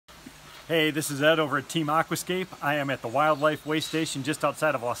Hey, this is Ed over at Team Aquascape. I am at the Wildlife Waystation just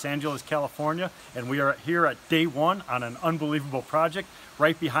outside of Los Angeles, California, and we are here at day one on an unbelievable project.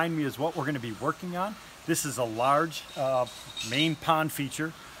 Right behind me is what we're going to be working on. This is a large main pond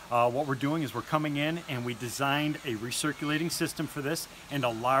feature. What we're doing is we're coming in and we designed a recirculating system for this and a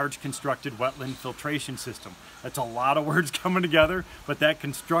large constructed wetland filtration system. That's a lot of words coming together, but that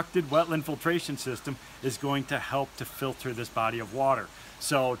constructed wetland filtration system is going to help to filter this body of water.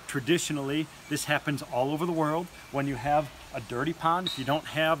 So traditionally, this happens all over the world. When you have a dirty pond, if you don't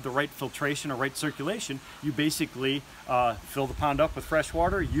have the right filtration or right circulation, you basically fill the pond up with fresh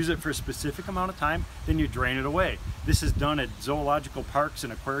water, use it for a specific amount of time, then you drain it away. This is done at zoological parks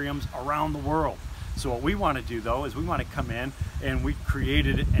and aquariums around the world. So what we want to do though is we want to come in and we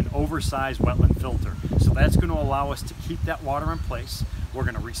created an oversized wetland filter. So that's going to allow us to keep that water in place. We're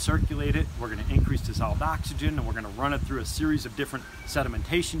going to recirculate it, we're going to increase dissolved oxygen, and we're going to run it through a series of different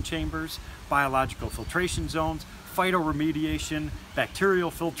sedimentation chambers, biological filtration zones, phytoremediation, bacterial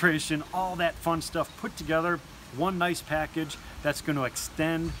filtration, all that fun stuff put together. One nice package that's going to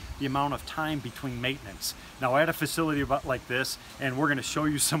extend the amount of time between maintenance. Now at a facility like this, and we're going to show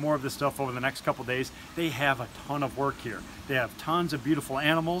you some more of this stuff over the next couple days, they have a ton of work here. They have tons of beautiful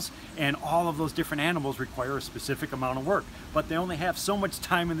animals, and all of those different animals require a specific amount of work, but they only have so much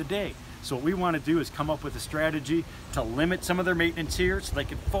time in the day. So what we want to do is come up with a strategy to limit some of their maintenance here so they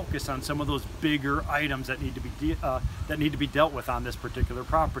can focus on some of those bigger items that need to be dealt with on this particular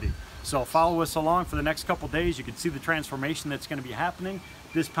property. So follow us along for the next couple days. You can see the transformation that's going to be happening.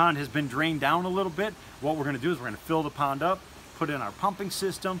 This pond has been drained down a little bit. What we're going to do is we're going to fill the pond up, put in our pumping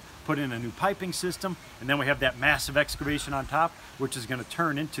system, put in a new piping system, and then we have that massive excavation on top, which is going to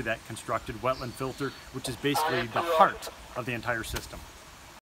turn into that constructed wetland filter, which is basically the heart of the entire system.